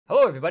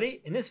Hello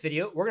everybody, in this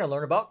video we're going to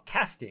learn about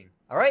casting.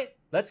 Alright,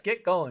 let's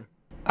get going.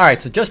 Alright,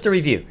 so just to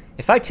review,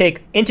 if I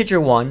take integer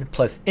 1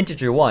 plus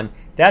integer 1,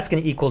 that's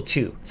going to equal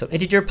 2. So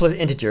integer plus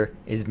integer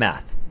is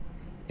math.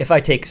 If I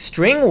take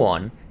string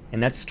 1,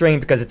 and that's string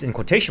because it's in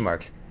quotation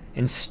marks,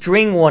 and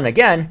string 1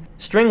 again,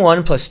 string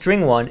 1 plus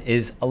string 1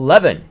 is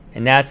 11,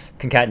 and that's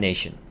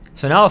concatenation.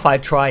 So now if I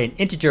try an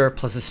integer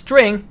plus a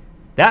string,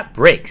 that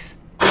breaks.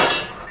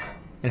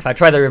 And if I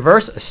try the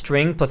reverse, a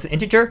string plus an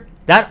integer,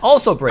 that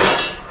also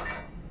breaks.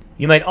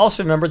 You might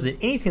also remember that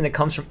anything that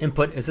comes from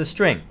input is a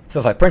string. So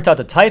if I print out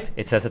the type,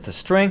 it says it's a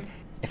string.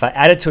 If I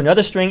add it to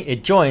another string,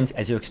 it joins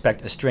as you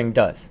expect a string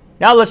does.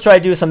 Now let's try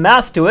to do some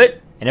math to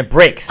it, and it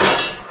breaks.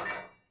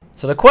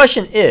 So the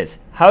question is,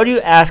 how do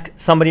you ask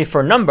somebody for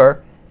a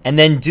number and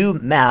then do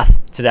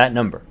math to that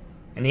number?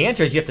 And the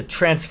answer is you have to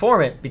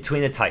transform it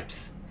between the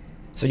types.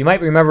 So you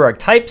might remember our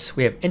types.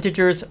 We have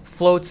integers,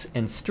 floats,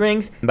 and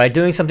strings. And by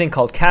doing something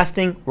called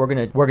casting, we're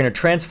gonna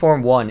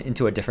transform one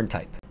into a different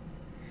type.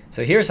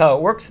 So here's how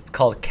it works. It's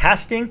called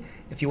casting.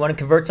 If you want to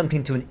convert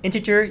something to an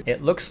integer,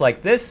 it looks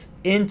like this.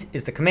 Int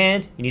is the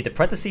command. You need the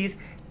parentheses.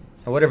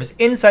 And whatever's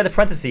inside the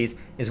parentheses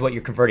is what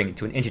you're converting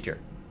to an integer.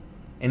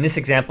 In this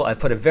example, I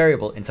put a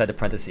variable inside the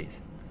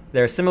parentheses.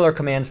 There are similar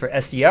commands for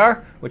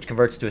str, which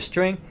converts to a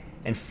string,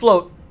 and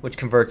float, which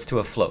converts to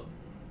a float.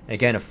 And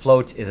again, a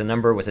float is a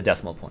number with a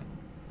decimal point.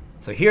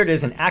 So here it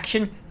is in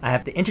action. I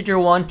have the integer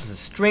 1 plus a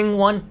string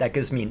 1. That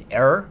gives me an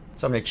error.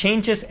 So I'm going to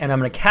change this and I'm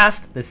going to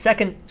cast the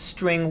second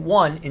string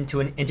 1 into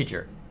an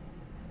integer.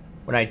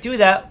 When I do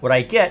that, what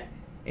I get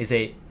is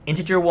a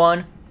integer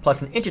 1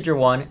 plus an integer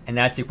 1, and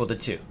that's equal to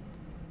 2.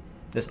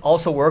 This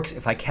also works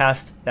if I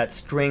cast that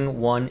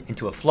string 1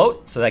 into a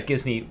float. So that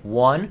gives me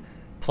 1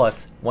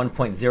 plus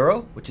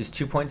 1.0, which is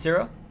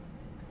 2.0.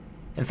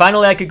 And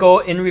finally, I could go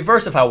in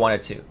reverse if I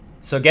wanted to.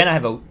 So again, I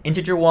have an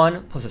integer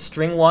 1 plus a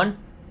string 1.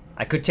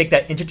 I could take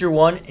that integer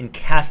 1 and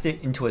cast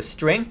it into a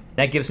string.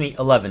 That gives me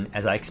 11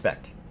 as I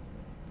expect.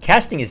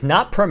 Casting is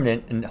not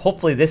permanent, and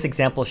hopefully this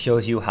example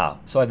shows you how.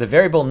 So I have the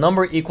variable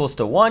number equals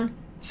to 1.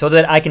 So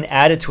that I can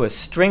add it to a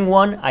string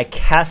 1, I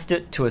cast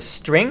it to a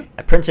string.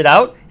 I print it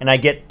out and I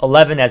get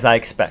 11 as I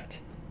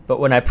expect. But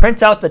when I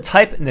print out the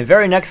type in the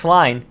very next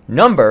line,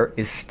 number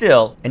is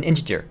still an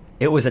integer.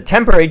 It was a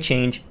temporary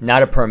change,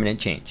 not a permanent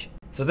change.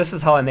 So this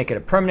is how I make it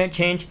a permanent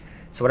change.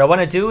 So what I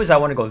want to do is I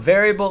want to go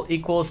variable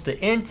equals to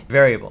int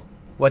variable.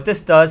 What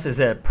this does is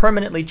that it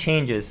permanently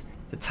changes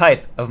the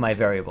type of my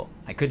variable.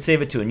 I could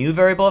save it to a new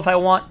variable if I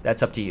want.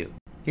 That's up to you.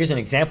 Here's an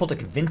example to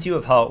convince you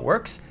of how it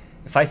works.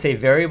 If I say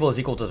variable is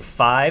equal to the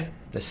 5,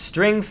 the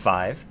string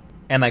 5,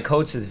 and my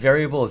code says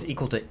variable is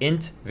equal to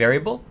int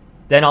variable,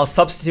 then I'll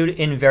substitute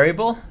in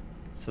variable.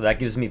 So that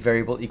gives me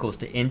variable equals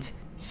to int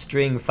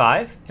string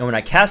 5. And when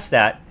I cast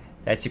that,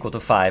 that's equal to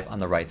 5 on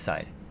the right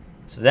side.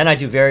 So then I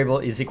do variable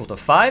is equal to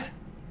 5,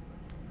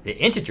 the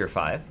integer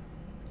 5,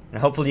 and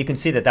hopefully you can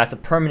see that that's a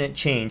permanent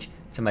change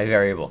to my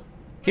variable.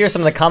 Here are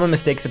some of the common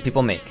mistakes that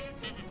people make.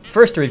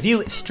 First, to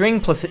review, string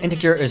plus an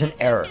integer is an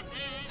error.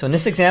 So in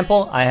this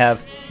example, I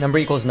have number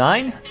equals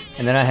 9,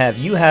 and then I have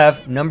you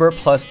have number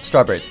plus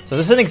strawberries. So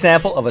this is an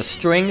example of a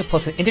string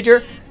plus an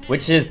integer,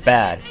 which is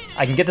bad.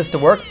 I can get this to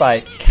work by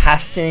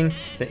casting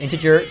the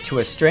integer to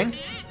a string.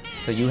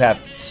 So you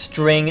have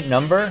string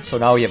number, so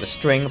now we have a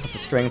string plus a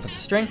string plus a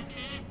string,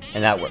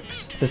 and that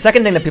works. The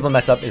second thing that people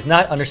mess up is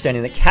not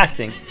understanding that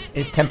casting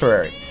is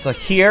temporary. So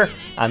here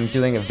I'm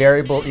doing a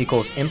variable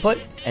equals input,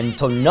 and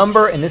so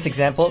number in this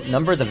example,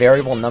 number, the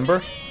variable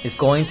number, is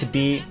going to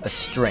be a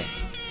string.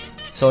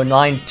 So in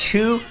line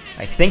 2,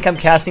 I think I'm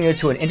casting it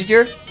to an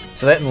integer,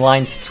 so that in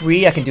line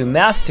 3 I can do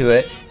math to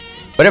it,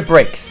 but it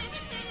breaks.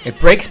 It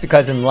breaks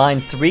because in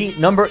line 3,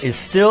 number is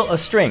still a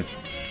string.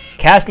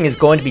 Casting is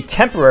going to be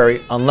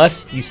temporary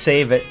unless you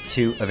save it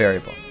to a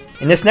variable.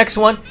 In this next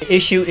one, the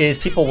issue is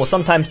people will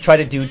sometimes try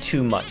to do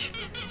too much.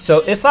 So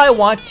if I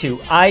want to,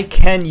 I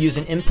can use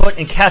an input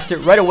and cast it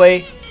right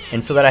away,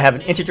 and so that I have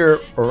an integer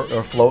or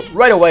float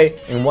right away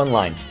in one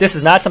line. This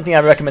is not something I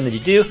recommend that you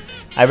do.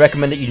 I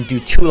recommend that you do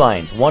 2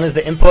 lines. One is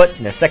the input,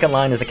 and the second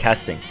line is the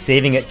casting,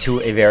 saving it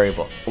to a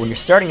variable. When you're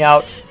starting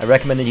out, I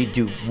recommend that you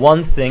do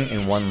one thing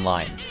in one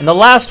line. And the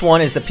last one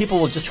is that people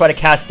will just try to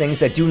cast things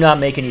that do not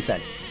make any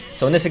sense.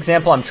 So in this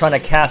example, I'm trying to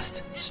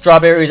cast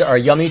strawberries are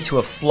yummy to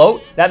a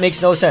float. That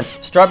makes no sense.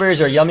 Strawberries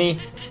are yummy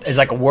is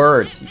like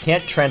words. You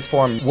can't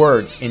transform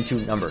words into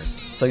numbers.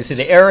 So you see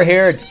the error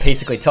here, it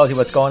basically tells you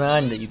what's going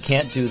on, that you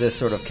can't do this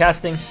sort of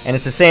casting. And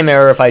it's the same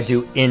error if I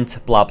do int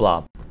blah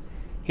blah.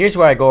 Here's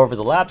where I go over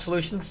the lab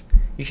solutions.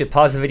 You should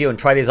pause the video and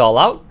try these all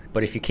out.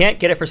 But if you can't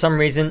get it for some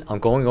reason, I'm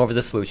going over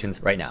the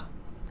solutions right now.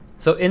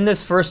 So in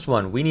this first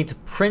one, we need to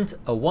print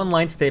a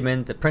one-line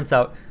statement that prints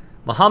out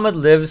Muhammad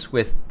lives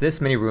with this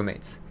many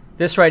roommates.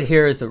 This right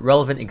here is the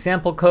relevant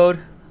example code.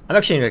 I'm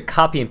actually going to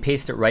copy and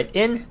paste it right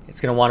in. It's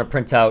going to want to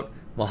print out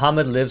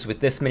Muhammad lives with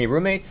this many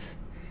roommates.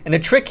 And the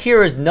trick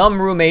here is num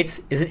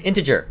roommates is an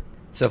integer.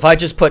 So if I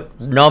just put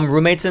num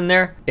roommates in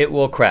there, it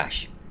will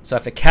crash. So I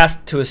have to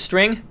cast to a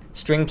string.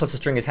 String plus a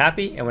string is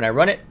happy, and when I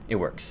run it, it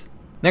works.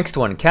 Next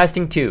one,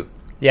 casting 2.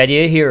 The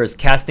idea here is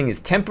casting is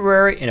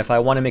temporary, and if I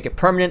want to make it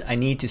permanent, I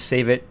need to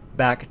save it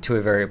back to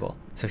a variable.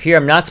 So here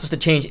I'm not supposed to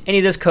change any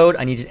of this code.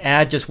 I need to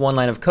add just one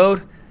line of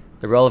code.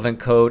 The relevant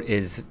code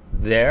is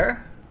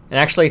there. And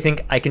actually I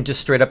think I can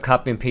just straight up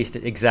copy and paste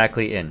it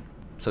exactly in.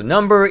 So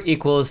number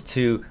equals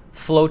to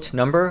float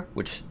number,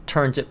 which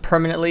turns it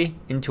permanently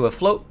into a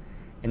float.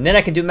 And then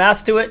I can do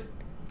math to it.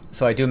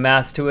 So I do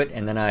math to it,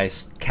 and then I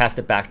cast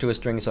it back to a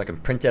string so I can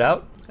print it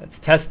out. Let's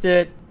test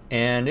it,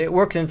 and it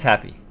works and it's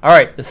happy. All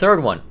right, the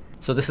third one.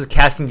 So this is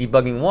casting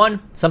debugging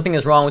 1. Something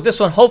is wrong with this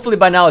one. Hopefully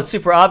by now it's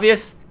super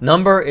obvious.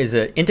 Number is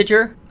an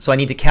integer, so I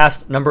need to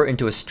cast number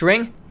into a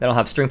string. Then I'll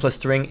have string plus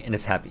string, and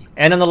it's happy.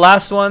 And on the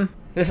last one,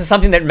 this is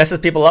something that messes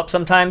people up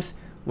sometimes.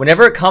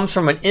 Whenever it comes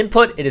from an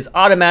input, it is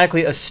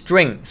automatically a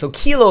string. So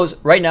kilos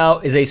right now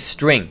is a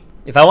string.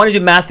 If I want to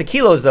do math to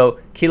kilos though,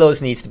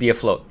 kilos needs to be a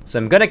float. So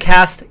I'm going to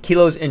cast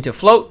kilos into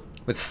float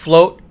with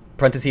float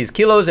parentheses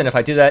kilos, and if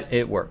I do that,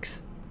 it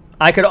works.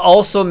 I could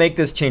also make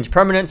this change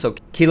permanent, so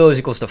kilos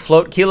equals to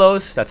float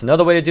kilos. That's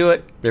another way to do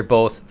it. They're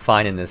both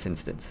fine in this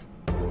instance.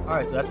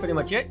 Alright, so that's pretty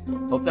much it.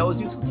 Hope that was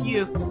useful to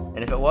you.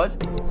 And if it was,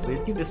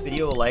 please give this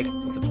video a like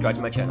and subscribe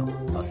to my channel.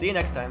 I'll see you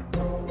next time.